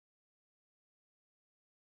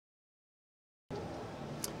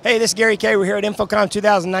Hey, this is Kayye. We're here at InfoComm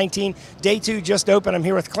 2019. Day 2 just opened. I'm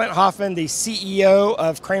here with Clint Hoffman, the CEO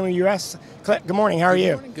of Kramer US. Clint, good morning. How are you?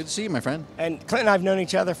 Good morning. Good to see you, my friend. And Clint and I have known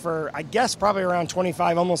each other for, I guess, probably around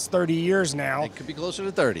 25, almost 30 years now. It could be closer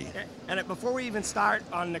to 30. And before we even start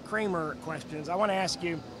on the Kramer questions, I want to ask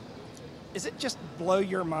you, does it just blow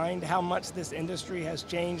your mind how much this industry has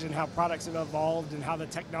changed and how products have evolved and how the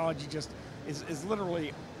technology just is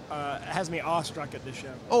literally has me awestruck at this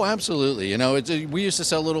show? Oh, absolutely. You know, we used to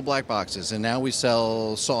sell little black boxes, and now we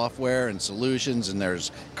sell software and solutions, and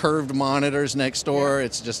there's curved monitors next door. Yeah.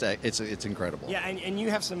 It's just, it's incredible. Yeah, and you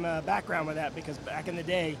have some background with that, because back in the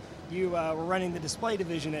day, you were running the display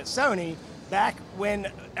division at Sony, back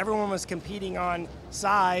when everyone was competing on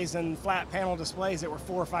size and flat panel displays that were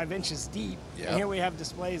 4 or 5 inches deep. Yep. And here we have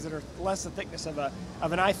displays that are less the thickness of an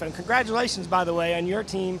iPhone. Congratulations, by the way, on your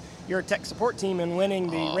team, your tech support team, in winning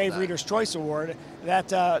the Rave Reader's Choice Award. I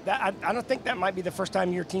don't think that might be the first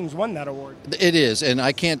time your team's won that award. It is, and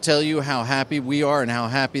I can't tell you how happy we are and how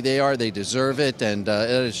happy they are. They deserve it, and it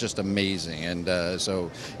is just amazing. And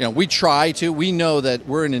so, you know, we try to. We know that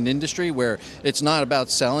we're in an industry where it's not about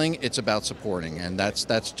selling; it's about supporting, and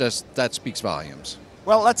that speaks volumes.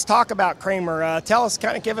 Well, let's talk about Kramer. Tell us,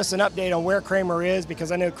 kind of give us an update on where Kramer is,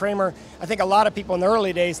 because I know Kramer, I think a lot of people in the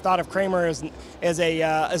early days thought of Kramer as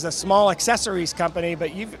a small accessories company,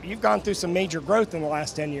 but you've gone through some major growth in the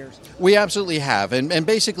last 10 years. We absolutely have, and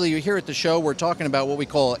basically here at the show we're talking about what we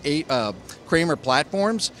call Kramer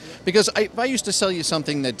platforms, because if I used to sell you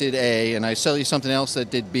something that did A and I sell you something else that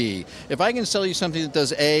did B, if I can sell you something that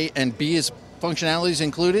does A and B is functionalities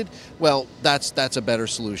included, well, that's a better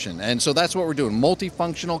solution. And so that's what we're doing,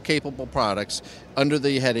 multifunctional capable products under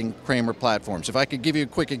the heading Kramer platforms. If I could give you a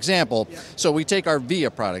quick example, so we take our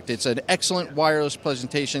VIA product. It's an excellent wireless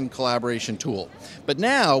presentation collaboration tool. But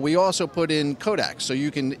now we also put in codecs, so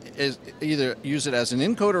you can either use it as an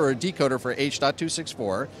encoder or a decoder for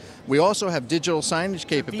H.264. We also have digital signage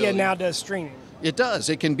capability. VIA now does streaming. It does.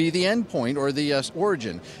 It can be the endpoint or the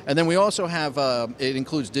origin. And then we also have, it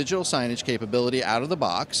includes digital signage capability out of the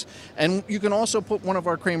box. And you can also put one of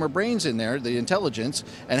our Kramer brains in there, the intelligence,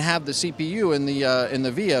 and have the CPU in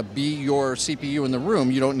the VIA be your CPU in the room.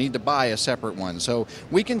 You don't need to buy a separate one. So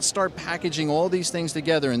we can start packaging all these things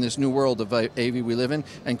together in this new world of AV we live in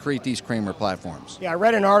and create these Kramer platforms. Yeah, I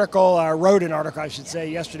read an article, wrote an article, I should say,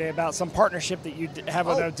 yesterday about some partnership that you have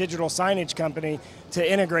with a digital signage company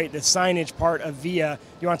to integrate the signage part of VIA.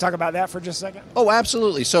 You want to talk about that for just a second? Oh,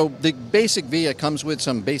 absolutely. So the basic VIA comes with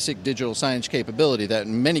some basic digital signage capability that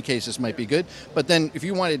in many cases might be good. But then if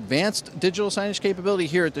you want advanced digital signage capability,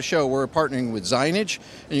 here at the show we're partnering with Signage,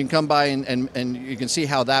 and you can come by and you can see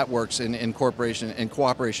how that works in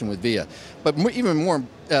cooperation with VIA. But even more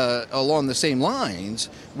along the same lines,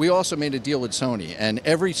 we also made a deal with Sony, and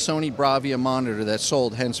every Sony Bravia monitor that's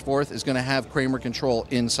sold henceforth is going to have Kramer control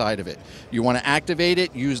inside of it. You want to activate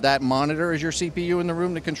it, use that monitor as your CPU in the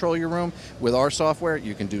room to control your room. With our software,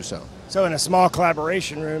 you can do so. So in a small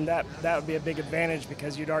collaboration room, that would be a big advantage,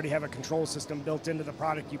 because you'd already have a control system built into the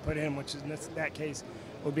product you put in, which in that case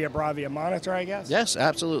would be a Bravia monitor, I guess? Yes,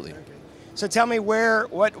 absolutely. Okay. So tell me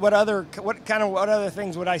what other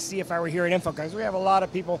things would I see if I were here at InfoComm? Because we have a lot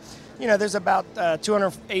of people. You know, there's about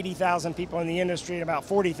 280,000 people in the industry, and about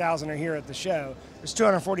 40,000 are here at the show. There's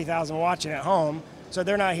 240,000 watching at home, so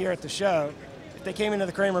they're not here at the show. If they came into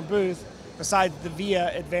the Kramer booth, besides the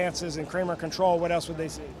VIA advances and Kramer control, what else would they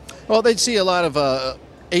see? Well, they'd see a lot of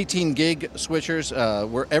 18 gig switchers,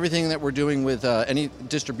 everything that we're doing with any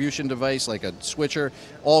distribution device like a switcher,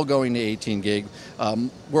 all going to 18 gig.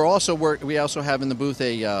 We also have in the booth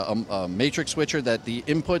a matrix switcher that the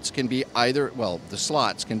inputs can be either, well, the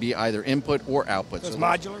slots can be either input or output. So it's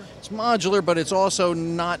modular? It's modular, but it's also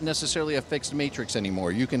not necessarily a fixed matrix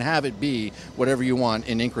anymore. You can have it be whatever you want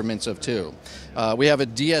in increments of 2. We have a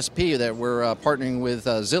DSP that we're partnering with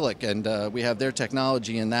Zilliq, and we have their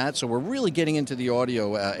technology in that, so we're really getting into the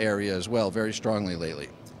audio area as well very strongly lately.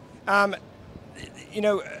 You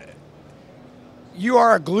know, you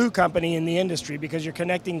are a glue company in the industry because you're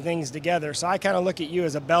connecting things together, so I kind of look at you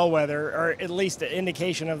as a bellwether, or at least an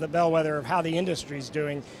indication of the bellwether of how the industry's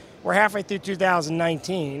doing. We're halfway through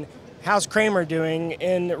 2019. How's Kramer doing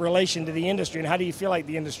in relation to the industry, and how do you feel like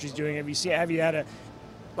the industry's doing? Have you had a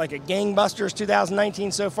gangbusters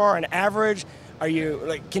 2019 so far, an average?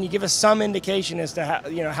 Can you give us some indication as to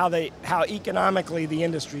how economically the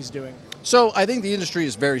industry's doing? So I think the industry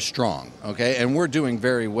is very strong, okay, and we're doing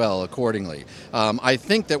very well accordingly. I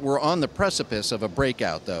think that we're on the precipice of a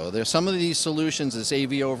breakout, though. There's some of these solutions, this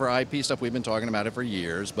AV over IP stuff, we've been talking about it for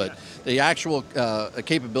years, but the actual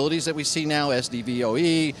capabilities that we see now,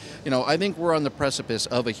 SDVOE, I think we're on the precipice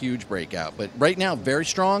of a huge breakout. But right now, very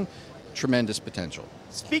strong, tremendous potential.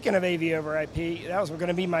 Speaking of AV over IP, that was going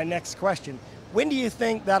to be my next question. When do you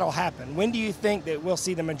think that'll happen? When do you think that we'll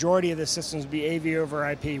see the majority of the systems be AV over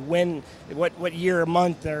IP? When, what year or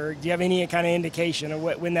month, or do you have any kind of indication of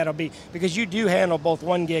when that'll be? Because you do handle both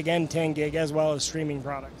 1 gig and 10 gig as well as streaming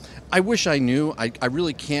products. I wish I knew. I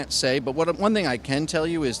really can't say, but one thing I can tell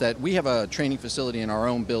you is that we have a training facility in our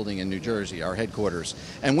own building in New Jersey, our headquarters,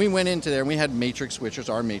 and we went into there and we had matrix switchers,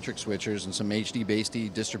 our matrix switchers, and some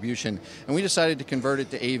HD-based distribution, and we decided to convert it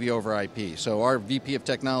to AV over IP. So our VP of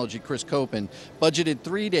Technology, Chris Copen, budgeted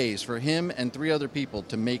 3 days for him and 3 other people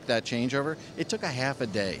to make that changeover. It took a half a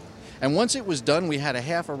day. And once it was done, we had a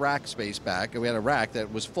half a rack space back. We had a rack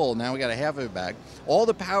that was full. Now we got a half of it back. All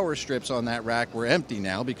the power strips on that rack were empty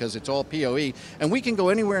now because it's all PoE. And we can go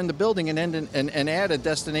anywhere in the building and add a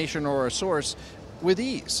destination or a source with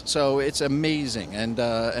ease. So it's amazing. And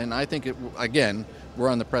I think, again, we're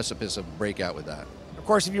on the precipice of a breakout with that. Of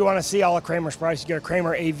course, if you want to see all of Kramer's products, you go to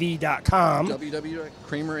KramerAV.com.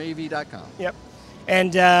 www.KramerAV.com. Yep.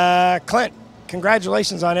 And Clint,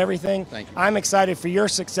 congratulations on everything. Thank you. I'm excited for your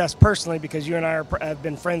success personally because you and I have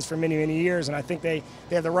been friends for many, many years, and I think they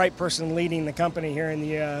have the right person leading the company here in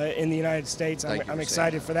the United States. I'm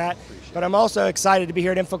excited for that. But I'm also excited to be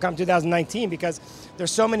here at InfoComm 2019 because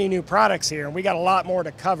there's so many new products here, and we got a lot more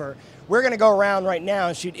to cover. We're going to go around right now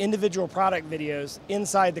and shoot individual product videos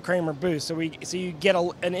inside the Kramer booth, so you get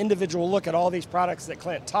an individual look at all these products that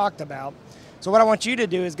Clint talked about. So what I want you to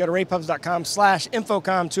do is go to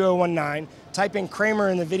raypubs.com/InfoComm2019, type in Kramer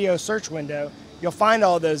in the video search window. You'll find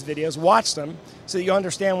all of those videos, watch them, so that you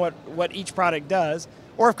understand what each product does.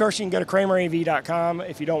 Or, of course, you can go to KramerAV.com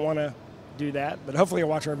if you don't want to do that, but hopefully you'll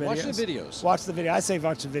watch our videos. Watch the videos. Watch the video. I say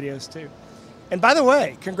watch the videos, too. And by the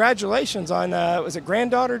way, congratulations on, was it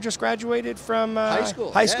granddaughter just graduated from high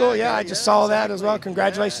school? High school, yeah, I just saw exactly. that as well.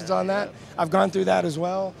 Congratulations on that. I've gone through that as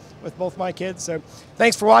well with both my kids. So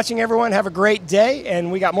thanks for watching, everyone. Have a great day,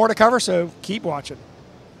 and we got more to cover, so keep watching.